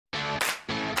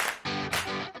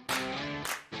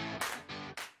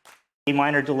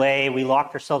minor delay. We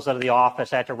locked ourselves out of the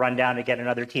office. I had to run down to get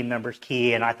another team member's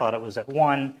key, and I thought it was at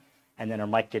 1, and then our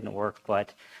mic didn't work.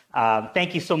 But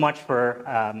thank you so much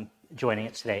for joining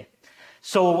us today.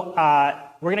 So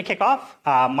we're going to kick off.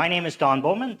 My name is Don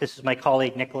Bowman. This is my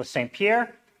colleague, Nicholas St.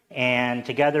 Pierre, and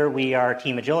together we are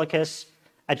Team Agilicus.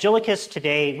 Agilicus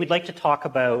today, we'd like to talk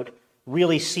about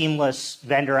really seamless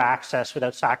vendor access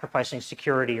without sacrificing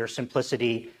security or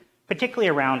simplicity, particularly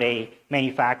around a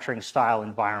manufacturing style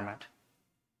environment.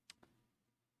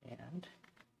 And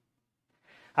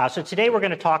so today we're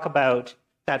going to talk about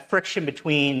that friction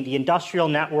between the industrial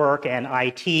network and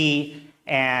IT,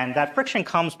 and that friction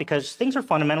comes because things are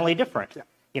fundamentally different. Yeah.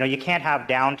 You know, you can't have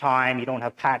downtime, you don't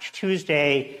have Patch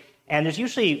Tuesday, and there's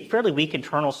usually fairly weak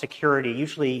internal security,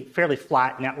 usually fairly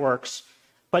flat networks.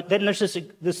 But then there's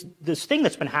this thing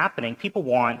that's been happening. People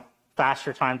want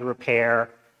faster time to repair.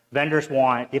 Vendors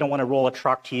they don't want to roll a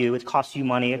truck to you. It costs you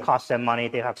money, it costs them money.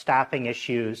 They have staffing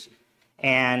issues.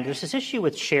 And there's this issue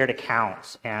with shared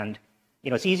accounts. And, you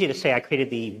know, it's easy to say I created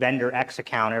the vendor X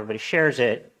account, everybody shares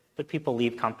it, but people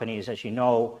leave companies, as you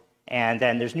know. And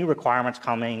then there's new requirements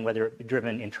coming, whether it be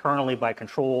driven internally by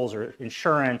controls or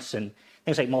insurance, and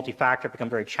things like multi-factor become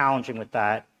very challenging with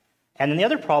that. And then the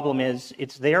other problem is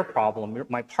it's their problem,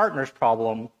 my partner's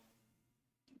problem.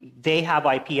 They have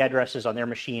IP addresses on their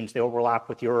machines. They overlap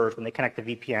with yours. When they connect the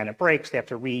VPN, it breaks. They have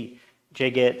to rejig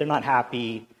it. They're not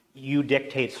happy. You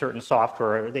dictate certain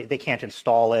software. They can't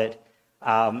install it.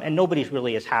 And nobody's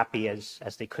really as happy as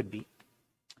they could be.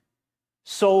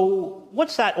 So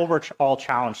what's that overall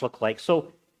challenge look like?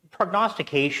 So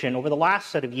prognostication, over the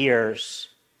last set of years,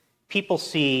 people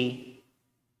see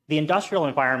the industrial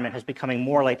environment is becoming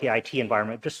more like the IT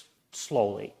environment, just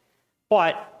slowly.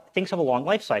 But things have a long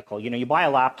life cycle. You know, you buy a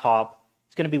laptop,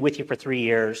 it's going to be with you for 3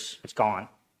 years, it's gone.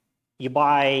 You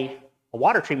buy a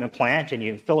water treatment plant and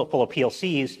you fill it full of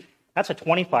PLCs, that's a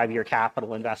 25-year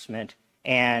capital investment.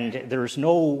 And there's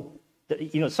no,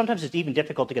 you know, sometimes it's even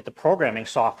difficult to get the programming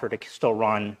software to still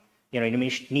run. You know, you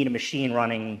need a machine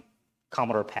running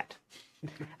Commodore PET.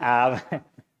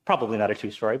 Probably not a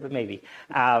true story, but maybe.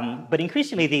 But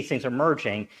increasingly, these things are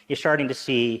merging. You're starting to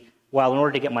see, well, in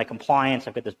order to get my compliance,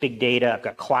 I've got this big data, I've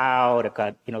got cloud, I've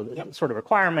got, you know, the sort of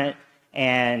requirement,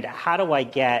 and how do I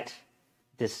get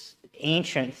this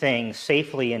ancient thing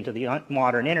safely into the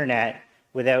modern internet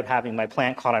without having my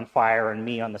plant caught on fire and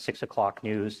me on the 6 o'clock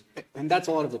news? And that's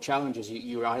a lot of the challenges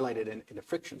you highlighted in the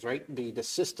frictions, right? The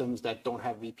systems that don't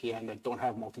have VPN, that don't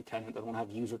have multi-tenant, that don't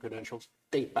have user credentials,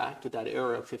 date back to that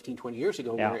era of 15, 20 years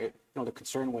ago, where you know, the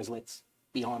concern was let's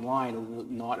be online,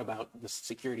 not about the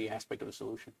security aspect of the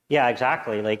solution. Yeah,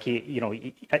 exactly. Like, you know,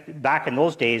 back in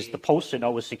those days, the Post-it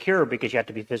note was secure because you had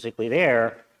to be physically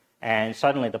there, and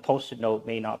suddenly the Post-it note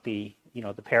may not be, you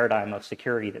know, the paradigm of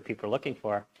security that people are looking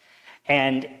for.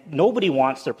 And nobody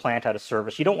wants their plant out of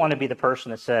service. You don't want to be the person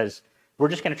that says, we're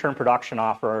just going to turn production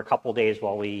off for a couple of days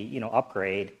while we, you know,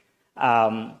 upgrade.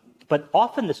 But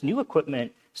often this new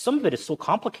equipment, some of it is so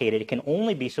complicated, it can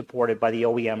only be supported by the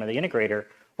OEM or the integrator,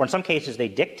 or in some cases they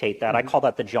dictate that. I call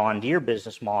that the John Deere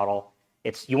business model.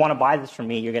 It's, you want to buy this from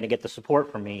me, you're going to get the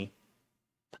support from me,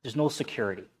 but there's no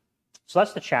security. So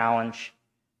that's the challenge.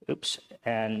 Oops.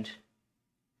 And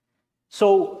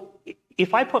so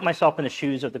if I put myself in the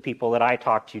shoes of the people that I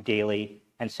talk to daily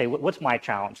and say, what's my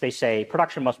challenge? They say,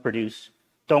 production must produce,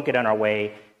 don't get in our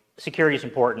way. Security is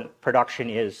important, production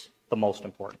is the most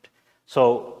important.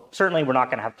 So certainly we're not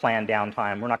going to have planned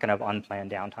downtime. We're not going to have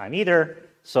unplanned downtime either.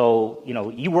 So, you know,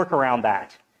 you work around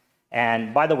that.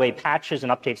 And by the way, patches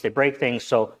and updates, they break things.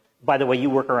 So by the way, you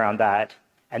work around that.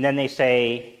 And then they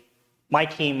say, my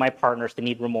team, my partners, they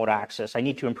need remote access. I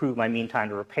need to improve my mean time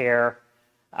to repair.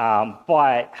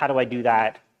 But how do I do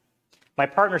that? My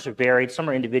partners are varied. Some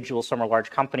are individuals, some are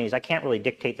large companies. I can't really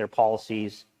dictate their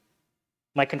policies.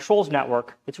 My controls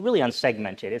network, it's really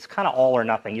unsegmented. It's kind of all or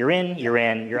nothing. You're in, you're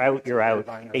out, you're out.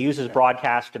 It uses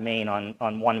broadcast domain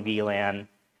on one VLAN.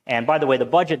 And by the way, the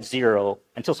budget's zero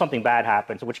until something bad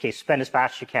happens, in which case spend as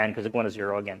fast as you can because it's going to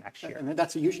zero again next year. And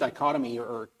that's a huge dichotomy,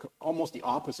 or almost the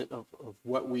opposite of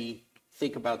what we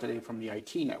think about today from the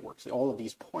IT networks. All of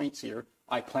these points here,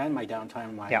 I plan my downtime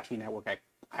in my IT network.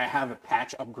 I have a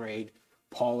patch upgrade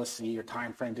policy or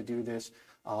time frame to do this.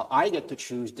 I get to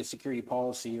choose the security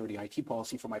policy or the IT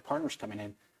policy for my partners coming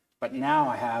in. But now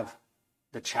I have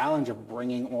the challenge of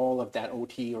bringing all of that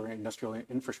OT or industrial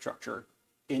infrastructure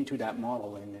into that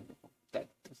model. And that's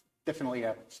definitely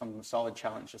some solid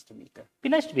challenges to meet there. It'd be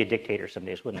nice to be a dictator some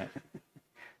days, wouldn't it?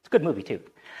 It's a good movie, too.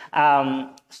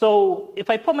 So if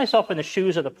I put myself in the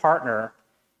shoes of the partner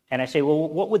and I say, well,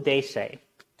 what would they say?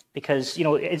 Because, you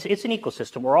know, it's an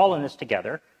ecosystem. We're all in this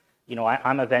together.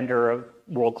 I'm a vendor of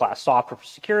world-class software for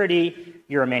security.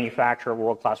 You're a manufacturer of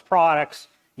world-class products.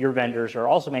 Your vendors are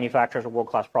also manufacturers of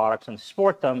world-class products and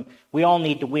support them. We all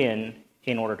need to win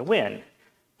in order to win.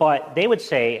 But they would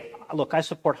say, look, I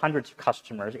support hundreds of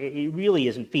customers. It really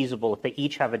isn't feasible if they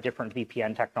each have a different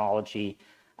VPN technology.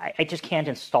 I just can't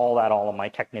install that all on my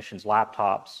technicians'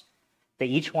 laptops. They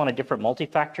each want a different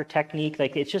multi-factor technique.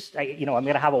 Like, it's just, I'm going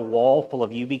to have a wall full of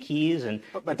YubiKeys.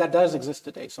 But that does exist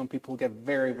today. Some people get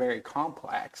very, very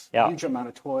complex. Yeah. Huge amount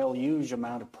of toil, huge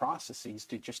amount of processes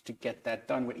to get that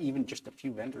done with even just a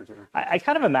few vendors. I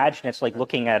kind of imagine it's like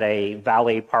looking at a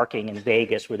valet parking in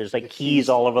Vegas where there's like keys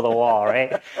all over the wall,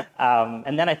 right?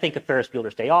 And then I think of Ferris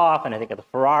Bueller's Day Off, and I think of the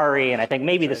Ferrari, and I think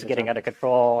maybe this is getting out of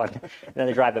control, and then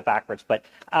they drive it backwards. But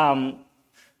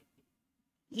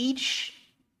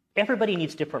everybody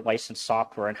needs different licensed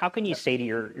software, and how can you say to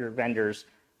your vendors,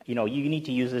 you need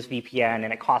to use this VPN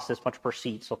and it costs this much per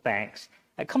seat, so thanks.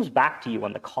 It comes back to you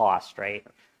on the cost, right?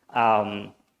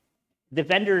 The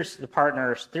vendors, the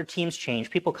partners, their teams change.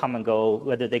 People come and go,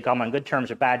 whether they come on good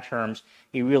terms or bad terms.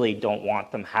 You really don't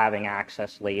want them having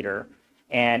access later.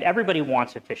 And everybody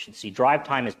wants efficiency. Drive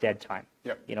time is dead time.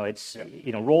 Yep.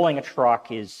 Rolling a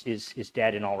truck is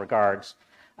dead in all regards.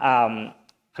 I'm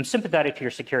sympathetic to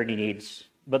your security needs,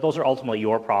 but those are ultimately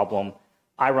your problem.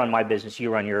 I run my business, you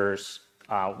run yours.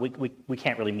 We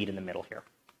can't really meet in the middle here.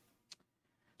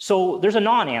 So there's a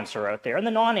non-answer out there, and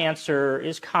the non-answer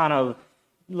is kind of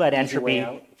let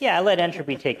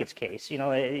entropy take its case.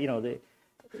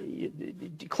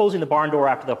 Closing the barn door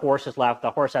after the horse has left.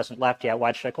 The horse hasn't left yet.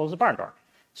 Why should I close the barn door?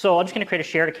 So I'm just going to create a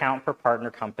shared account per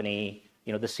partner company.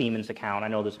 The Siemens account. I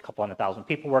know there's a couple 100,000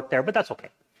 people work there, but that's okay.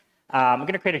 I'm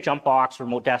going to create a jump box,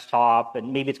 remote desktop,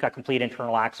 and maybe it's got complete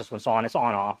internal access when it's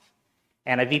on/off.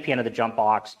 And I VPN to the jump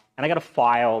box, and I got a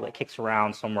file that kicks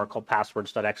around somewhere called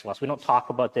passwords.xls. We don't talk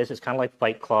about this. It's kind of like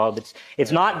Fight Club.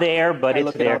 It's not there, but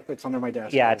it's there. It's under my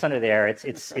desk. Yeah, it's under there.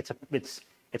 It's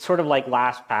sort of like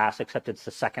LastPass, except it's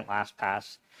the second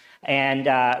LastPass. And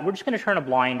we're just going to turn a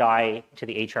blind eye to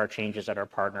the HR changes at our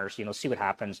partners. See what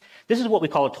happens. This is what we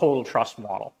call a total trust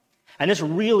model, and this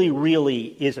really,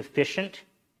 really is efficient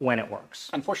when it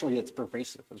works. Unfortunately, it's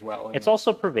pervasive as well. It's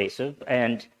also pervasive,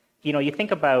 and you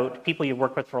think about people you've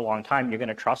worked with for a long time. You're going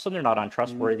to trust them; they're not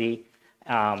untrustworthy.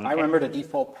 I remember the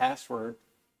default password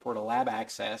for the lab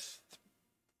access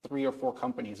 3 or 4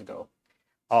 companies ago.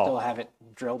 Still have it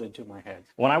drilled into my head.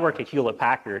 When I worked at Hewlett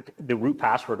Packard, the root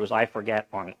password was "I forget"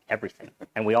 on everything,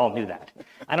 and we all knew that.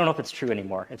 I don't know if it's true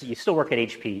anymore. You still work at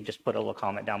HP? Just put a little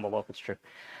comment down below if it's true.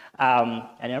 I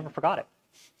never forgot it.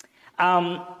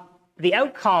 The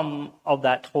outcome of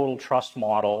that total trust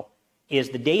model is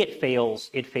the day it fails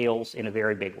in a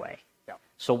very big way. Yeah.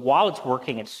 So while it's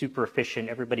working, it's super efficient,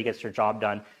 everybody gets their job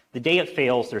done. The day it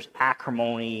fails, there's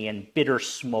acrimony and bitter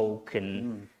smoke.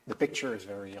 And the picture is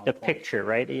very on the point. Picture,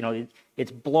 right?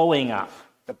 It's blowing up.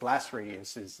 The blast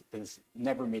radius is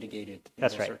never mitigated in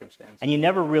That's those right. circumstances. And you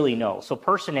never really know. So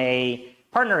partner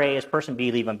A is person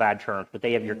B leave on bad terms, but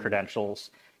they have your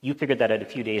credentials. You figured that out a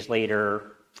few days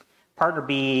later. Partner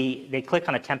B, they click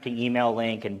on a tempting email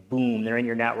link and boom, they're in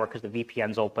your network because the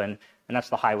VPN's open, and that's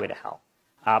the highway to hell.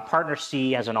 Partner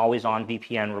C has an always-on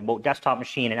VPN remote desktop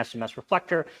machine and SMS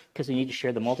reflector because they need to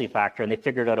share the multi-factor, and they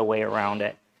figured out a way around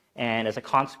it. And as a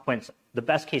consequence, the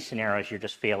best-case scenario is you're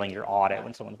just failing your audit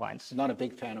when someone finds. Not a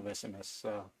big fan of SMS.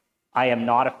 I am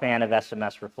not a fan of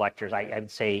SMS reflectors. I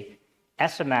would say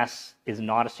SMS is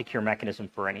not a secure mechanism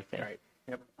for anything. Right.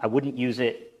 Yep. I wouldn't use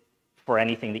it for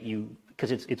anything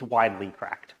because it's widely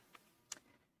cracked.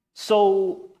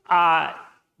 So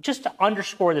just to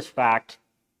underscore this fact,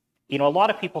 a lot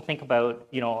of people think about,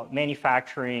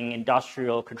 manufacturing,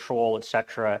 industrial control, et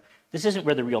cetera. This isn't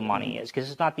where the real money is because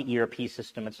it's not the ERP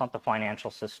system. It's not the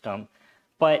financial system.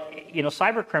 But,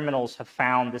 cyber criminals have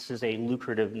found this is a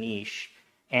lucrative niche.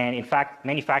 And in fact,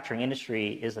 manufacturing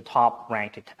industry is the top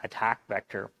ranked attack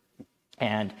vector.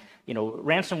 And,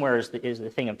 ransomware is the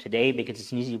thing of today because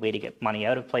it's an easy way to get money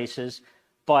out of places.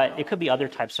 But it could be other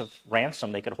types of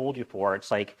ransom they could hold you for.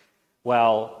 It's like,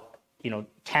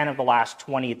 10 of the last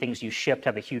 20 things you shipped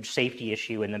have a huge safety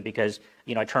issue in them because,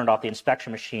 I turned off the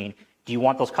inspection machine. Do you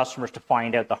want those customers to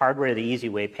find out the hard way or the easy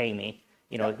way? Pay me.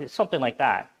 It's something like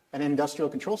that. And industrial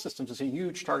control systems is a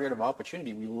huge target of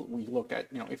opportunity. We look at,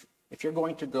 if you're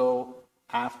going to go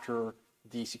after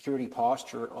the security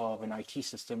posture of an IT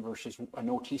system versus an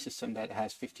OT system that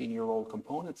has 15-year-old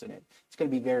components in it, it's going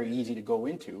to be very easy to go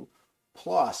into.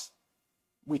 Plus,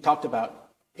 we talked about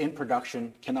in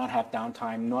production cannot have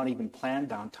downtime, not even planned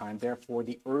downtime. Therefore,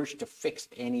 the urge to fix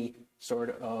any sort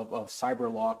of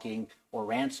cyber locking or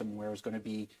ransomware is going to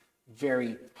be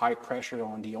very high pressure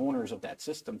on the owners of that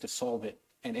system to solve it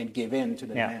and give in to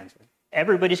the demands. Right?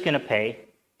 Everybody's going to pay,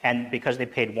 and because they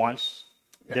paid once,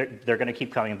 they're going to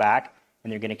keep coming back,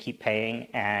 and they're going to keep paying,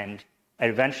 and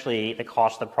eventually the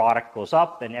cost of the product goes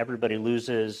up, and everybody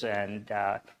loses, and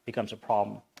becomes a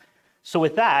problem. So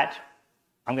with that,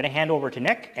 I'm going to hand over to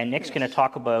Nick, and Nick's going to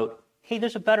talk about, hey,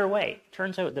 there's a better way.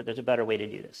 Turns out that there's a better way to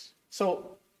do this.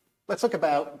 So let's look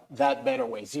about that better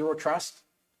way, zero trust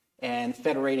and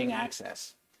federating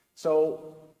access.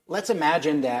 So let's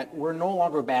imagine that we're no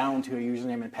longer bound to a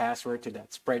username and password, to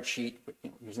that spreadsheet,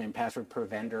 username and password per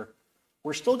vendor.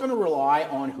 We're still going to rely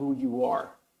on who you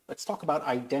are. Let's talk about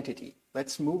identity.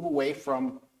 Let's move away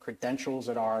from credentials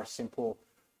that are simple,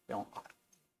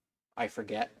 I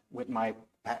forget with my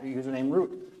username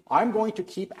root. I'm going to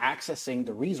keep accessing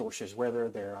the resources, whether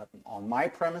they're on my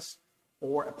premise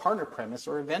or a partner premise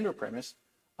or a vendor premise,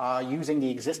 using the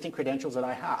existing credentials that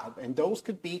I have. And those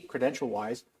could be,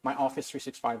 credential-wise, my Office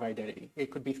 365 identity. It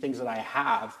could be things that I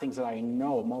have, things that I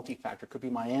know, multi-factor. It could be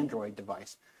my Android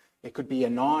device. It could be a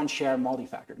non-share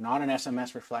multi-factor, not an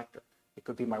SMS reflector. It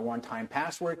could be my one-time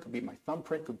password. It could be my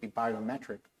thumbprint. It could be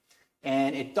biometric.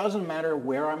 And it doesn't matter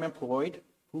where I'm employed,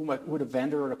 who the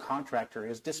vendor or the contractor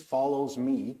is. This follows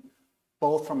me,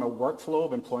 both from a workflow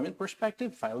of employment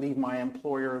perspective. If I leave my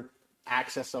employer,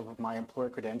 access of my employer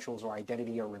credentials or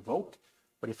identity are revoked.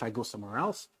 But if I go somewhere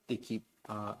else, they keep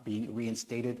being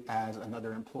reinstated as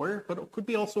another employer. But it could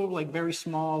be also like very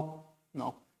small,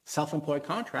 self-employed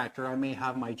contractor. I may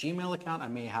have my Gmail account. I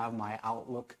may have my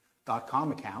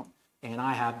Outlook.com account. And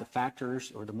I have the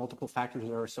factors or the multiple factors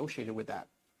that are associated with that.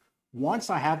 Once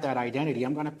I have that identity,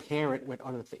 I'm going to pair it with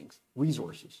other things,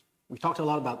 resources. We talked a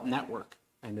lot about network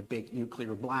and the big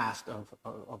nuclear blast of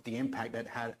the impact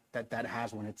that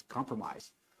has when it's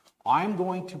compromised. I'm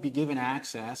going to be given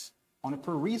access on a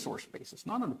per resource basis,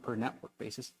 not on a per network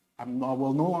basis. I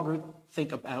will no longer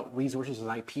think about resources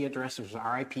as IP addresses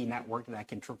or IP network that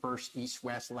can traverse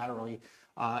east-west laterally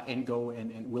and go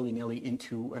and willy-nilly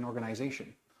into an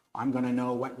organization. I'm going to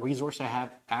know what resource I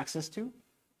have access to,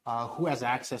 who has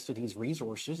access to these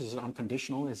resources. Is it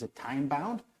unconditional? Is it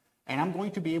time-bound? And I'm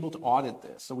going to be able to audit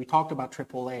this. So we talked about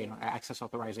AAA, access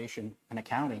authorization and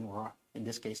accounting, or in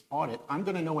this case, audit. I'm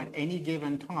going to know at any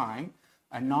given time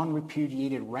a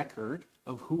non-repudiated record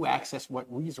of who accessed what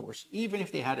resource, even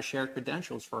if they had a shared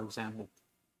credentials, for example,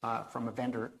 from a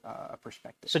vendor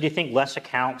perspective. So do you think less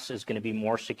accounts is going to be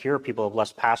more secure? People have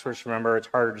less passwords. Remember, it's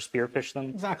harder to spearfish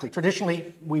them? Exactly.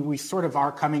 Traditionally, we sort of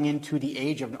are coming into the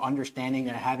age of understanding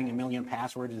that having a million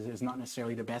passwords is not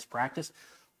necessarily the best practice.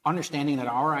 Understanding that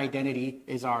our identity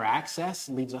is our access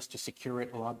leads us to secure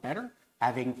it a lot better.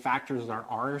 Having factors that are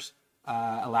ours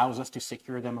allows us to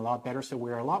secure them a lot better. So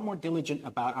we're a lot more diligent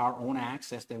about our own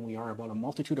access than we are about a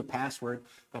multitude of passwords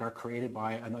that are created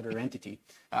by another entity.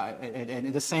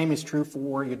 And the same is true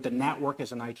for the network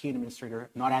as an IT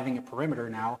administrator, not having a perimeter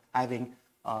now, having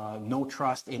no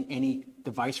trust in any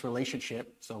device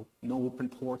relationship. So no open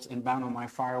ports inbound on my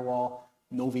firewall,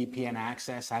 no VPN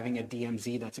access, having a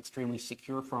DMZ that's extremely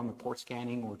secure from a port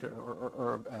scanning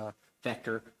or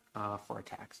vector for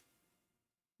attacks.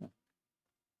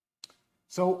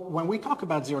 So when we talk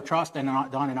about zero trust, and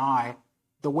Don and I,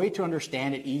 the way to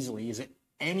understand it easily is that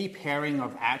any pairing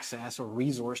of access or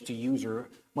resource to user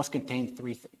must contain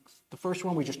three things. The first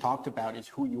one we just talked about is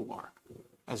who you are,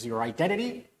 as your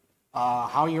identity,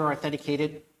 how you're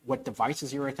authenticated, what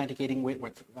devices you're authenticating with,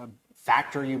 what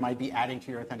factor you might be adding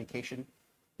to your authentication.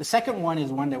 The second one is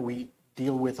one that we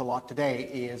deal with a lot today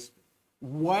is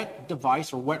what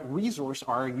device or what resource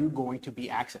are you going to be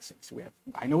accessing? So we have,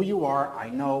 I know you are, I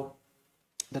know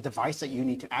the device that you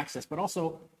need to access, but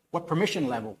also what permission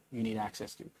level you need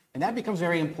access to. And that becomes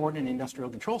very important in industrial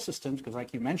control systems because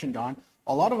like you mentioned, Don,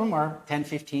 a lot of them are 10,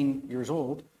 15 years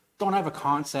old, don't have a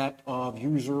concept of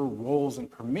user roles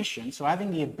and permission. So having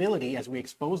the ability, as we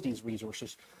expose these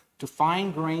resources, to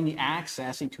fine-grain the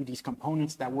access into these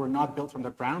components that were not built from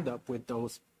the ground up with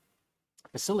those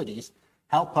facilities,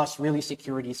 help us really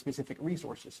secure these specific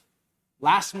resources.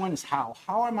 Last one is how.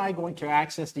 How am I going to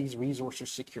access these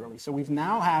resources securely? So we've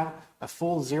now have a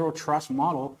full zero trust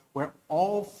model where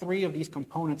all three of these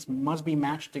components must be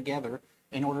matched together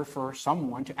in order for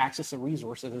someone to access a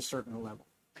resource at a certain level.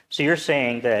 So you're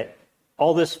saying that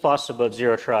all this fuss about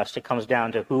zero trust, it comes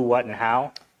down to who, what, and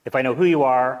how. If I know who you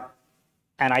are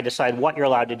and I decide what you're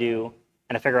allowed to do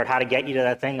and I figure out how to get you to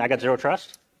that thing, I got zero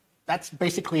trust? That's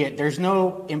basically it. There's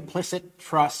no implicit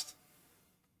trust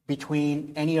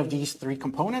between any of these three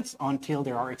components until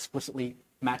they are explicitly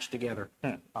matched together.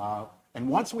 And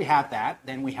once we have that,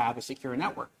 then we have a secure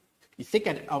network. You think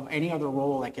of any other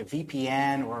role like a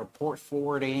VPN or a port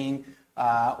forwarding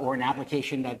or an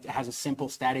application that has a simple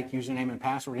static username and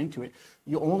password into it.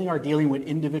 You only are dealing with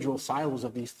individual silos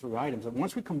of these three items. And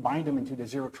once we combine them into the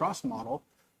zero trust model,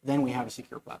 then we have a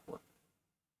secure platform.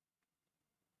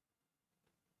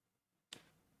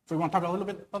 So we want to talk a little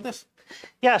bit about this?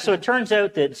 Yeah, so it turns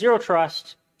out that zero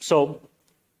trust, so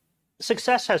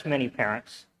success has many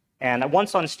parents. And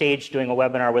once on stage doing a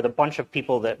webinar with a bunch of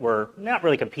people that were not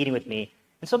really competing with me,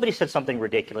 and somebody said something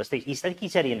ridiculous. He said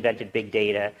he invented big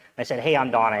data. And I said, hey,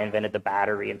 I'm Don, I invented the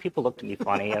battery. And people looked at me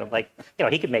funny. And I'm like,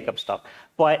 he could make up stuff.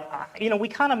 But, we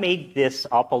kind of made this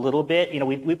up a little bit.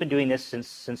 We've been doing this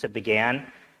since it began.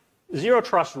 Zero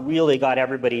Trust really got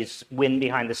everybody's wind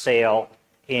behind the sail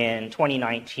in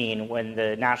 2019 when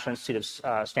the National Institute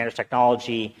of Standards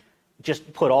Technology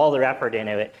just put all their effort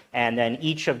into it. And then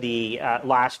each of the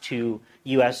last two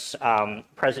U.S.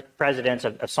 presidents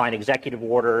have signed executive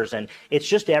orders, and it's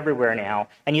just everywhere now.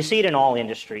 And you see it in all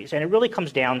industries. And it really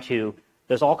comes down to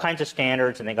there's all kinds of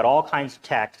standards, and they got all kinds of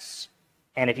texts.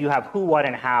 And if you have who, what,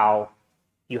 and how,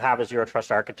 you have a zero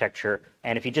trust architecture.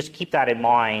 And if you just keep that in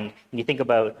mind, and you think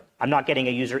about, I'm not getting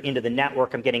a user into the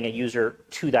network, I'm getting a user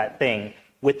to that thing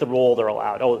with the role they're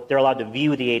allowed. Oh, they're allowed to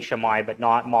view the HMI, but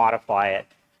not modify it.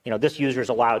 This user is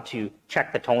allowed to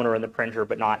check the toner in the printer,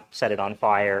 but not set it on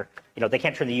fire. They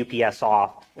can't turn the UPS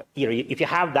off. If you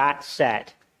have that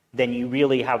set, then you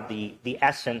really have the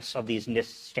essence of these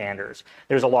NIST standards.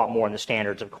 There's a lot more in the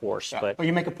standards, of course. Yeah. But well,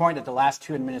 you make a point that the last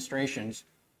two administrations,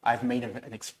 I've made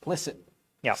an explicit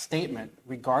statement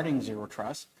regarding zero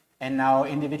trust, and now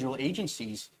individual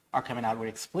agencies are coming out with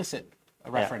explicit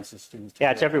references to.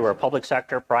 Yeah, it's everywhere. Public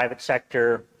sector, private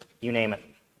sector, you name it.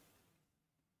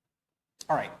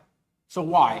 All right. So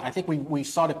why? I think we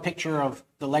saw the picture of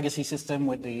the legacy system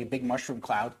with the big mushroom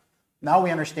cloud. Now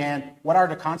we understand what are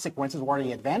the consequences, what are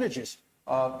the advantages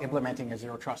of implementing a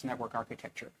zero trust network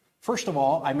architecture. First of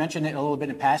all, I mentioned it a little bit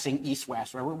in passing,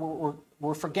 east-west. Right?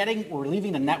 We're forgetting, we're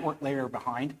leaving the network layer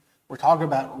behind. We're talking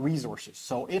about resources.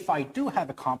 So if I do have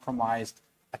a compromised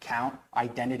account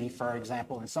identity, for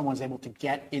example, and someone's able to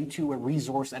get into a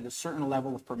resource at a certain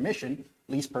level of permission,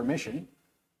 least permission,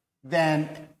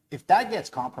 then if that gets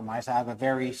compromised, I have a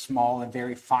very small and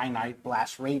very finite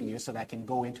blast radius so that I can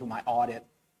go into my audit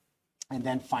and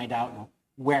then find out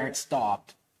where it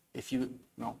stopped. If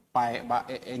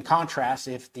in contrast,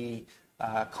 if the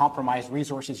compromised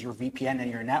resource is your VPN and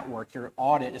your network, your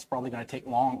audit is probably going to take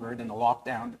longer than the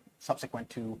lockdown subsequent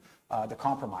to the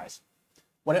compromise.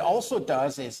 What it also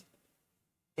does is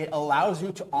it allows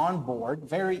you to onboard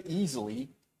very easily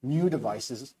new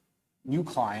devices, new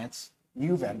clients,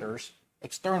 new vendors,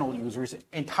 external users.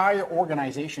 Entire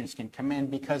organizations can come in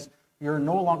because you're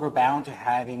no longer bound to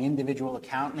having individual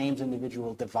account names,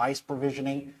 individual device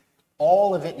provisioning.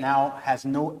 All of it now has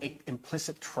no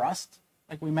implicit trust,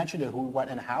 like we mentioned, the who, what,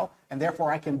 and how. And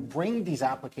therefore, I can bring these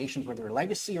applications, whether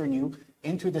legacy or new,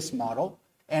 into this model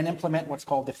and implement what's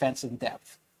called defense in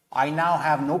depth. I now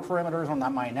have no perimeters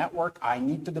on my network. I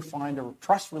need to define the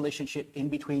trust relationship in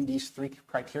between these three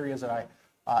criteria that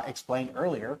I explained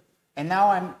earlier. And now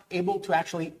I'm able to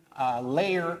actually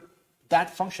layer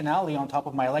that functionality on top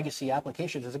of my legacy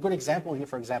applications. There's a good example here,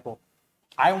 for example.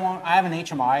 I have an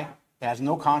HMI that has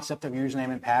no concept of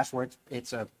username and password.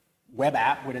 It's a web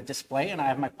app with a display, and I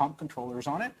have my pump controllers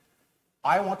on it.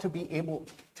 I want to be able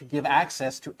to give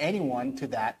access to anyone to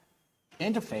that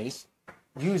interface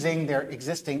using their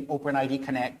existing OpenID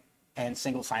Connect and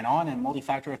single sign-on and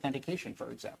multi-factor authentication, for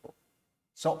example.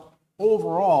 So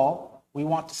overall, we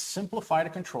want to simplify the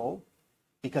control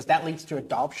because that leads to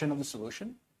adoption of the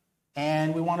solution.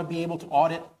 And we want to be able to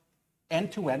audit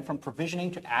end-to-end from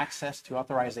provisioning to access to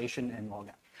authorization and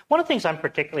logout. One of the things I'm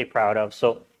particularly proud of,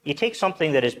 so you take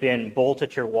something that has been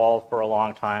bolted to your wall for a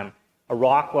long time, a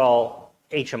Rockwell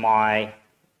HMI,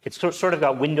 it's sort of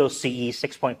got Windows CE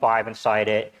 6.5 inside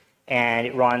it, and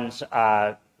it runs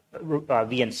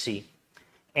VNC.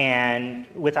 And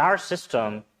with our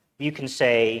system, you can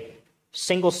say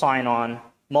single sign-on,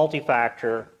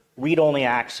 multi-factor, read-only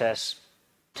access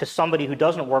to somebody who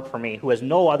doesn't work for me, who has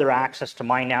no other access to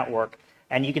my network.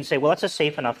 And you can say, well, that's a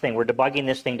safe enough thing. We're debugging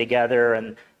this thing together,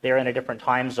 and they're in a different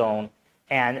time zone.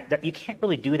 And you can't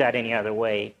really do that any other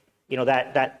way.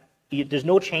 There's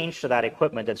no change to that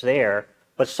equipment that's there.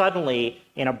 But suddenly,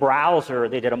 in a browser,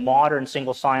 they did a modern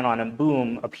single sign-on, and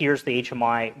boom, appears the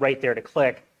HMI right there to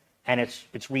click, and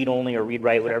it's read-only or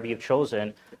read-write, whatever you've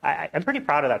chosen. I'm pretty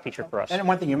proud of that feature for us. And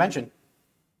one thing you mentioned,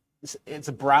 it's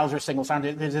a browser single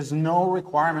sign-on. There's no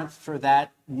requirement for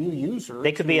that new user.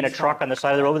 They could be in a truck on the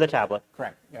side of the road with a tablet.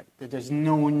 Correct. Yeah. There's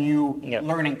no new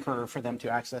learning curve for them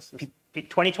to access this.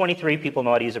 2023, people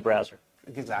know how to use a browser.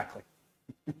 Exactly.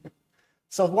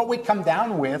 So what we come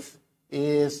down with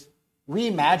is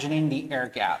reimagining the air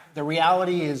gap. The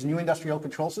reality is new industrial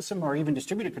control system or even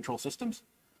distributed control systems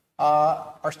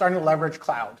are starting to leverage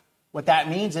cloud. What that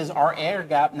means is our air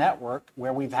gap network,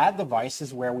 where we've had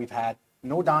devices where we've had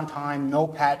no downtime, no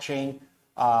patching,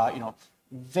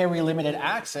 very limited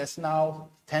access, now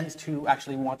tends to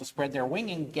actually want to spread their wing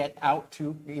and get out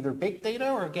to either big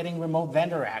data or getting remote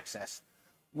vendor access.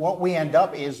 What we end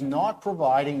up is not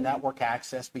providing network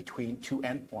access between two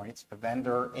endpoints, a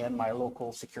vendor and my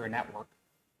local secure network.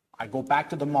 I go back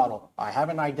to the model. I have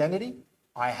an identity,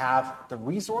 I have the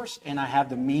resource, and I have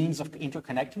the means of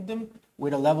interconnecting them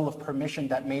with a level of permission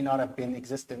that may not have been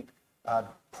existent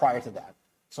prior to that.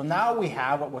 So now we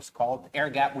have what was called air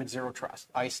gap with zero trust.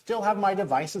 I still have my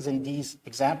devices in these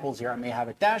examples here. I may have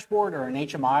a dashboard or an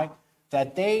HMI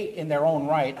that they, in their own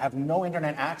right, have no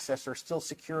internet access or still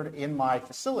secured in my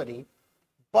facility,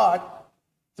 but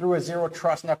through a zero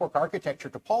trust network architecture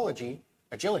topology,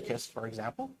 Agilicus, for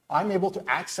example, I'm able to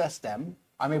access them.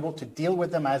 I'm able to deal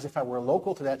with them as if I were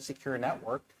local to that secure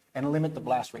network and limit the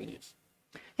blast radius.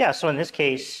 Yeah, so in this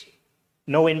case,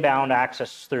 no inbound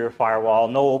access through your firewall,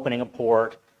 no opening a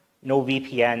port, no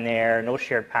VPN there, no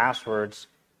shared passwords,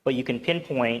 but you can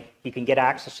pinpoint, you can get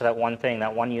access to that one thing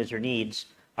that one user needs,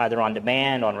 either on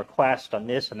demand, on request, on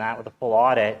this and that with a full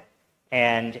audit.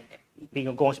 And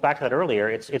going back to that earlier,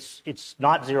 it's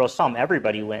not zero sum.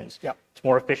 Everybody wins. Yep. It's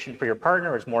more efficient for your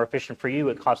partner. It's more efficient for you.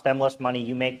 It costs them less money.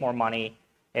 You make more money,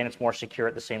 and it's more secure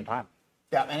at the same time.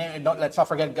 Yeah, and let's not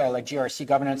forget like GRC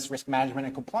governance, risk management,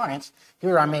 and compliance.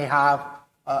 Here I may have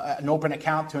an open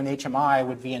account to an HMI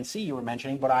with VNC you were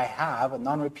mentioning, but I have a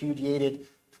non-repudiated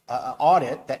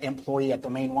audit that employee at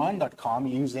domain1.com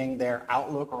using their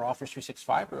Outlook or Office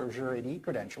 365 or Azure AD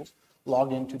credentials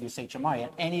logged into this HMI.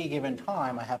 At any given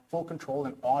time, I have full control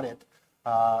and audit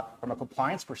from a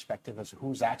compliance perspective as to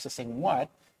who's accessing what.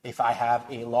 If I have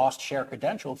a lost share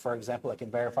credential, for example, I can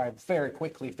verify very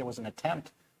quickly if there was an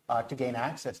attempt to gain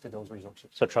access to those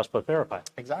resources. So trust but verify.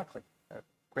 Exactly.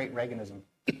 Great Reaganism.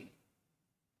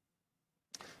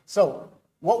 So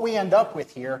what we end up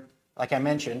with here, like I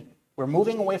mentioned, we're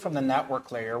moving away from the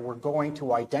network layer. We're going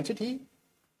to identity,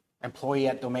 employee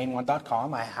at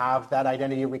domain1.com. I have that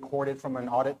identity recorded from an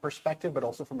audit perspective, but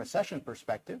also from a session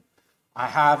perspective. I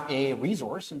have a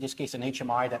resource, in this case an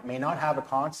HMI, that may not have a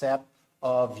concept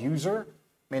of user,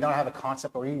 may not have a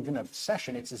concept or even a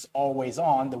session. It's always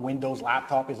on. The Windows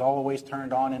laptop is always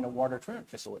turned on in a water treatment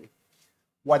facility.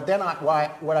 What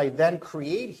I then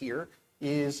create here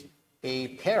is a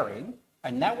pairing,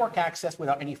 a network access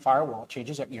without any firewall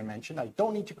changes that you mentioned. I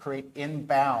don't need to create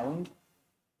inbound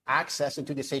access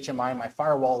into this HMI, my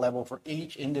firewall level for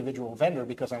each individual vendor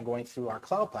because I'm going through our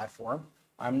cloud platform.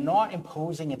 I'm not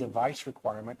imposing a device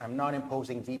requirement. I'm not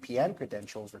imposing VPN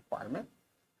credentials requirement.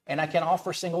 And I can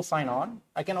offer single sign-on.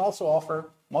 I can also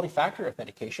offer multi-factor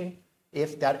authentication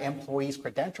if that employee's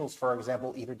credentials, for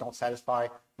example, either don't satisfy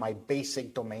my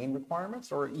basic domain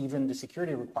requirements or even the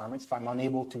security requirements. If I'm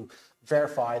unable to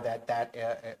verify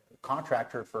that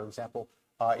contractor, for example,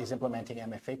 is implementing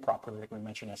MFA properly, like we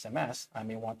mentioned SMS, I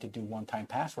may want to do one-time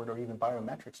password or even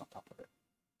biometrics on top of it.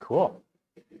 Cool.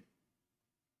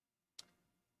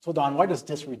 So Don, why does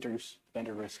this reduce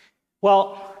vendor risk?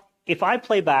 Well, if I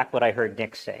play back what I heard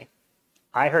Nick say,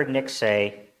 I heard Nick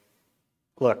say,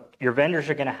 look, your vendors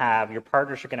are going to have, your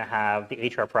partners are going to have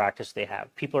the HR practice they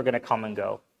have. People are going to come and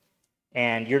go.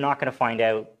 And you're not going to find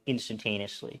out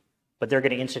instantaneously. But they're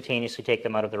going to instantaneously take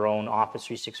them out of their own Office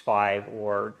 365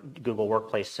 or Google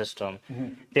Workplace system.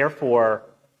 Mm-hmm. Therefore,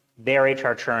 their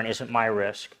HR churn isn't my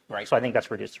risk. Right. So I think that's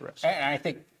reduced the risk. And I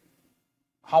think,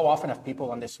 how often have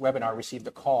people on this webinar received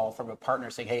a call from a partner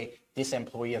saying, hey, this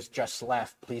employee has just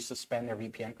left, please suspend their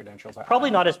VPN credentials? Probably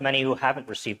not as many who haven't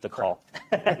received the call.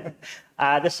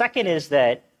 The second is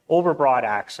that overbroad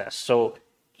access. So,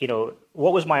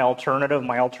 what was my alternative?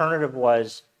 My alternative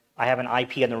was I have an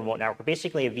IP on the remote network.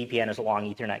 Basically, a VPN is a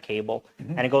long Ethernet cable,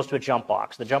 mm-hmm. and it goes to a jump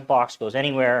box. The jump box goes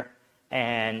anywhere,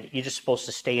 and you're just supposed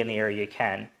to stay in the area you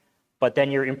can. But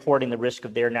then you're importing the risk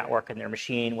of their network and their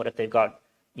machine. What if they've got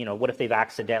what if they've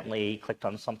accidentally clicked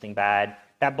on something bad?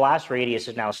 That blast radius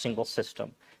is now a single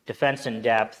system. Defense in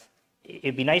depth.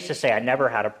 It'd be nice to say I never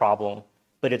had a problem,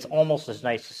 but it's almost as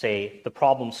nice to say the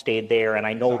problem stayed there, and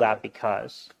I know that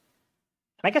because.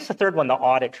 And I guess the third one, the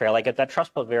audit trail, I get that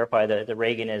trust but verify, the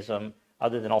Reaganism,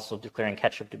 other than also declaring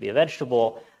ketchup to be a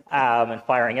vegetable and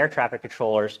firing air traffic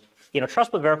controllers.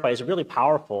 Trust but verify is really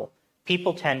powerful.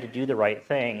 People tend to do the right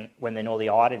thing when they know the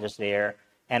audit is there.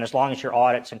 And as long as your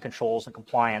audits and controls and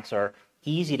compliance are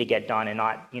easy to get done and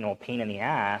not, a pain in the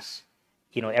ass,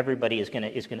 everybody is going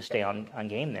to stay on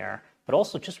game there. But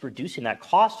also just reducing that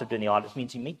cost of doing the audits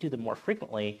means you may do them more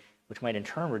frequently, which might in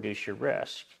turn reduce your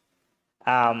risk.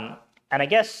 And I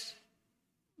guess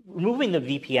removing the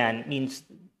VPN means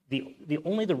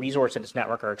only the resources in its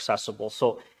network are accessible.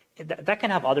 So that can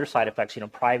have other side effects,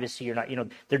 privacy or not,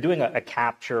 they're doing a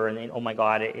capture and oh my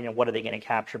God, what are they going to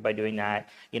capture by doing that?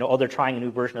 Oh, they're trying a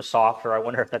new version of software. I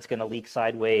wonder if that's going to leak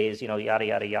sideways, yada,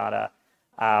 yada, yada.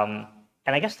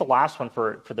 And I guess the last one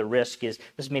for the risk is,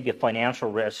 this may be a financial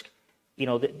risk.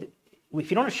 If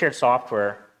you don't have shared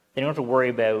software, then you don't have to worry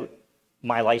about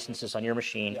my licenses on your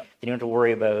machine. Yep. Then you don't have to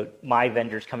worry about my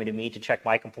vendors coming to me to check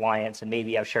my compliance, and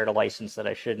maybe I've shared a license that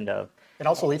I shouldn't have. It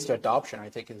also leads to adoption. I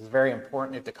think it's very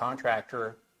important if the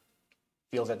contractor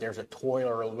feels that there's a toil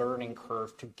or a learning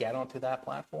curve to get onto that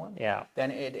platform. Yeah.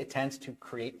 Then it tends to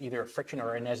create either a friction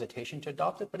or an hesitation to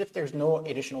adopt it. But if there's no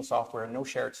additional software, no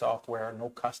shared software, no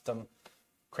custom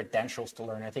credentials to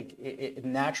learn, I think it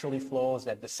naturally flows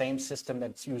that the same system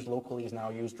that's used locally is now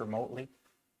used remotely,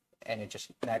 and it just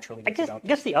naturally gets I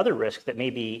guess the other risk that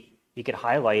maybe you could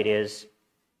highlight is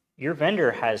your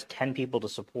vendor has 10 people to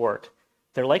support.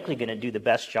 They're likely going to do the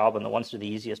best job on the ones that are the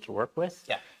easiest to work with.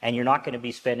 Yeah. And you're not going to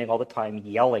be spending all the time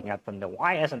yelling at them,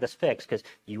 why hasn't this fixed? Because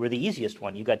you were the easiest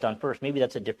one. You got done first. Maybe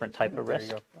that's a different type of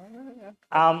risk.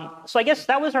 So I guess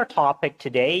that was our topic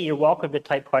today. You're welcome to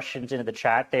type questions into the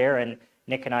chat there, and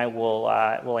Nick and I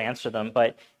will answer them.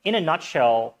 But in a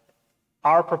nutshell,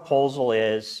 our proposal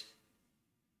is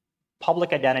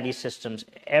public identity systems.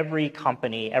 Every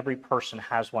company, every person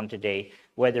has one today,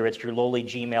 whether it's your lowly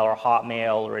Gmail or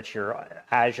Hotmail, or it's your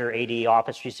Azure AD,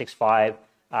 Office 365,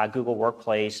 Google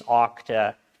Workplace,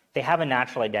 Okta. They have a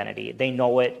natural identity. They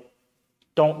know it.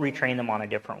 Don't retrain them on a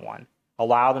different one.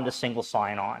 Allow them to single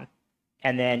sign on.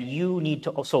 And then you need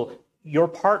to, so your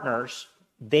partners,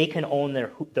 they can own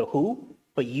the who,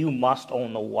 but you must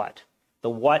own the what. The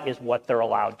what is what they're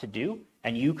allowed to do,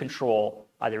 and you control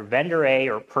either vendor A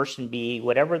or person B,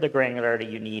 whatever the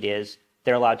granularity you need is,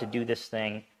 they're allowed to do this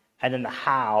thing. And then the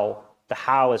how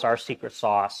is our secret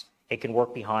sauce. It can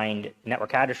work behind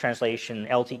network address translation,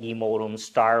 LTE modems,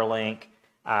 Starlink.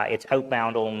 It's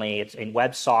outbound only. It's in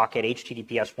WebSocket,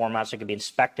 HTTPS formats. It can be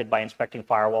inspected by inspecting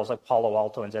firewalls like Palo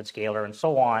Alto and Zscaler and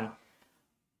so on.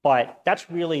 But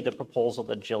that's really the proposal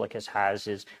that Agilicus has,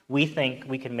 is we think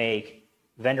we can make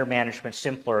vendor management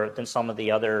simpler than some of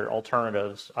the other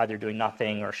alternatives, either doing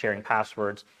nothing or sharing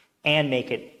passwords, and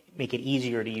make it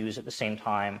easier to use at the same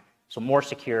time. So more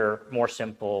secure, more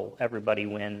simple, everybody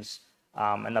wins.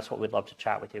 And that's what we'd love to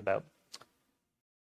chat with you about.